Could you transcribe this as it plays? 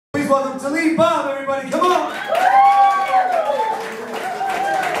welcome Talib, Babb, everybody, come on!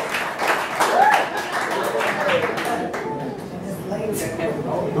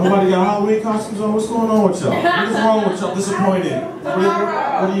 Nobody got Halloween costumes on? What's going on with y'all? What is wrong with y'all? Disappointed? What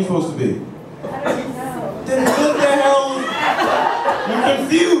are you supposed to be? Then what the hell? You're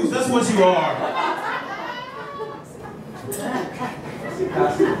confused, that's what you are.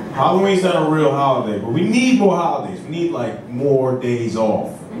 Halloween's not a real holiday, but we need more holidays. We need like more days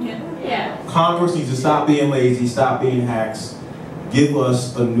off. Yeah. Congress needs to stop being lazy, stop being hacks, give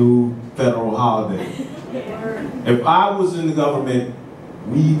us a new federal holiday. If I was in the government,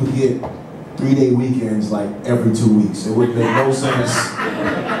 we would get 3-day weekends like every 2 weeks. It would make no sense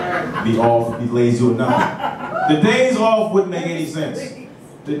to be off, be lazy or nothing. The days off wouldn't make any sense.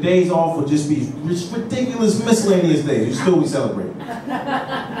 The days off would just be ridiculous miscellaneous days. You'd still be celebrating.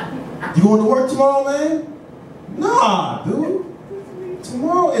 You going to work tomorrow, man? Nah, dude.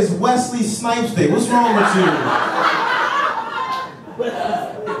 Tomorrow is Wesley Snipes Day. What's wrong with you?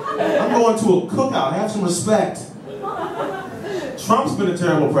 I'm going to a cookout. Have some respect. Trump's been a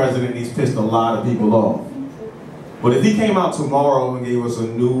terrible president and he's pissed a lot of people off. But if he came out tomorrow and gave us a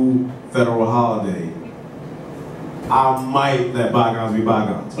new federal holiday, I might let bygones be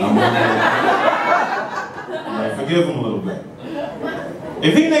bygones. I might forgive him a little bit.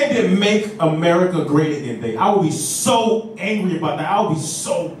 If he named it Make America Great Again Day, I would be so angry about that. I would be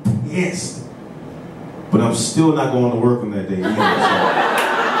so pissed. But I'm still not going to work on that day either. So.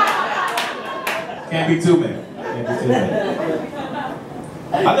 Can't be too mad. Can't be too mad.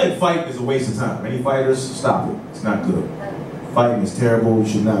 I think fighting is a waste of time. Any fighters, stop it. It's not good. Fighting is terrible. You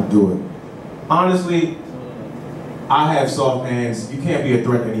should not do it. Honestly, I have soft hands. You can't be a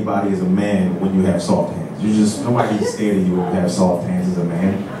threat to anybody as a man when you have soft hands. Nobody's scared of you when you have soft hands as a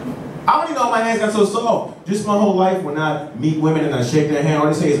man. I don't even know how my hands got so soft. Just my whole life when I meet women and I shake their hand, all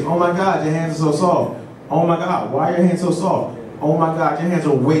they say is, oh my God, your hands are so soft. Oh my God, why are your hands so soft? Oh my God, your hands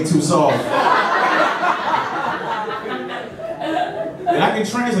are way too soft. And I can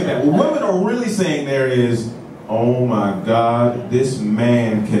translate that. What women are really saying there is, oh my God, this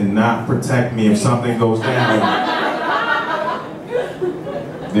man cannot protect me if something goes down.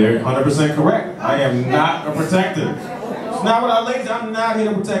 They're 100% correct. I am not a protector. It's not what I'm not here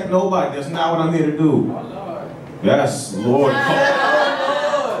to protect nobody. That's not what I'm here to do. Yes, Lord.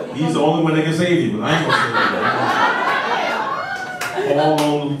 He's the only one that can save you, but I ain't gonna save you. All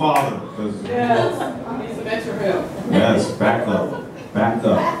on the Father. Yes. Need some extra help. Yes, back up. Back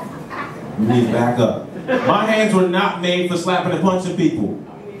up. You need back up. My hands were not made for slapping and punching people.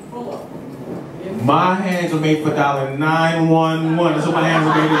 My hands are made for dialing 911. That's what my hands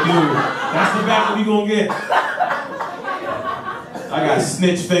are made to do. That's the backup you gonna get. I got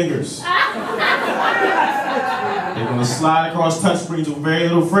snitch fingers. They're gonna slide across touchscreens with very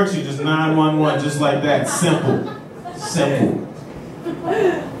little friction, just 911, just like that. Simple. Simple. I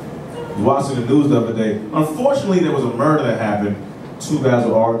was watching the news the other day. Unfortunately, there was a murder that happened. 2 guys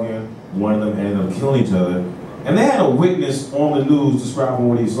were arguing. One of them ended up killing each other. And they had a witness on the news describing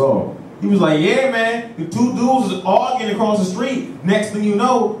what he saw. He was like, yeah, man, the 2 dudes was arguing across the street. Next thing you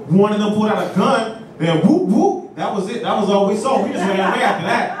know, one of them pulled out a gun. Then whoop, whoop. That was it. That was all we saw. We just ran away after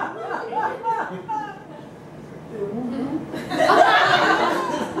that.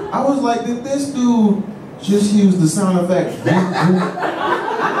 I was like, did this dude just use the sound effect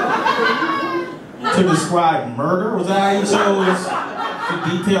to describe murder? Was that how he chose to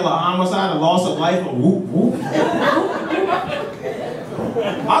detail a homicide, a loss of life, a whoop, whoop?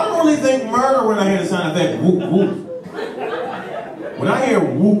 I don't really think murder when I hear the sound effect whoop, whoop. When I hear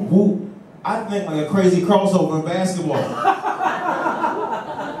whoop, whoop, I think like a crazy crossover in basketball.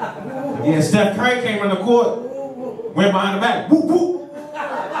 Yeah, Steph Curry came on the court, went behind the back, whoop, whoop.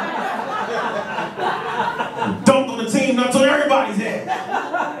 Dunked on the team until everybody's head.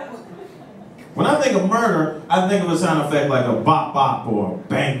 When I think of murder, I think of a sound effect like a bop bop or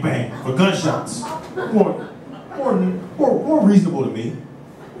bang bang for gunshots. More reasonable to me.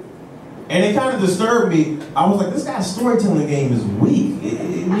 And it kind of disturbed me. I was like, this guy's storytelling game is weak.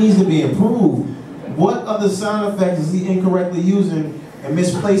 It needs to be improved. What other sound effects is he incorrectly using and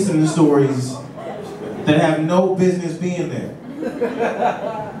misplacing in the stories that have no business being there?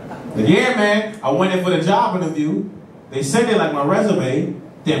 But yeah, man, I went in for the job interview. They said they like my resume.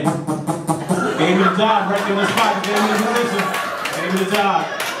 Then gave me the job right there on the spot. Gave me the position. Gave me the job.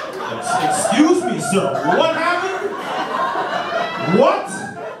 Excuse me, sir. What happened? What?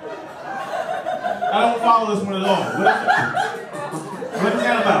 I don't follow this one at all. What is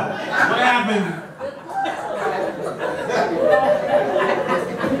that about? What happened?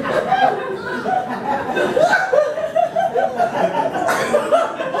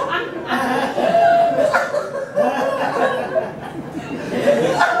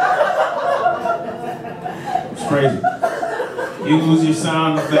 Use your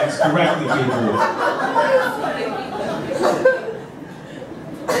sound effects correctly, people.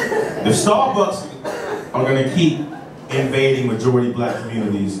 If Starbucks are going to keep invading majority black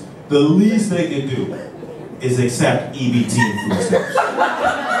communities, the least they can do is accept EBT and food stamps.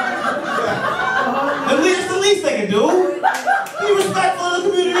 The least they can do. Be respectful of the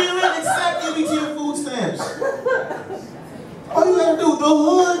community and accept EBT and food stamps. All you gotta do, the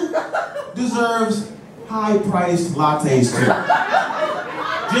hood deserves high-priced lattes too.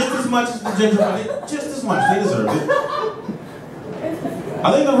 Just as much as the gentrified, just as much, they deserve it.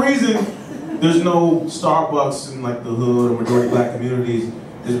 I think the reason there's no Starbucks in like the hood or majority black communities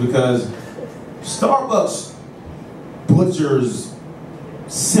is because Starbucks butchers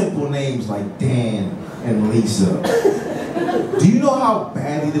simple names like Dan and Lisa. Do you know how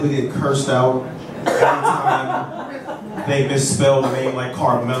badly they would get cursed out every time they misspelled a name like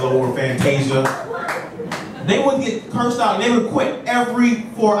Carmelo or Fantasia? They would get cursed out and they would quit every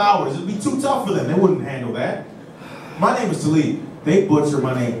 4 hours. It'd be too tough for them. They wouldn't handle that. My name is Talib. They butcher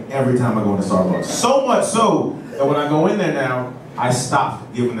my name every time I go into Starbucks. So much so that when I go in there now, I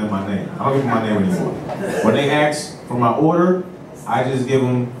stop giving them my name. I don't give them my name anymore. When they ask for my order, I just give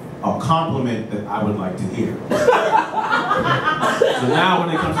them a compliment that I would like to hear. So now when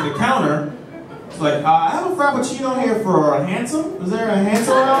they come to the counter, it's like, I have a Frappuccino here for a handsome. Is there a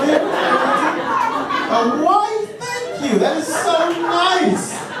handsome around here? Why? Thank you. That is so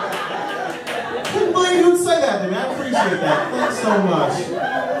nice. I couldn't believe you would say that to me. I appreciate that. Thanks so much.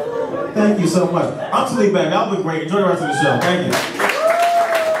 Thank you so much. I'm Talib Babb. Y'all been great. Enjoy the rest of the show. Thank you.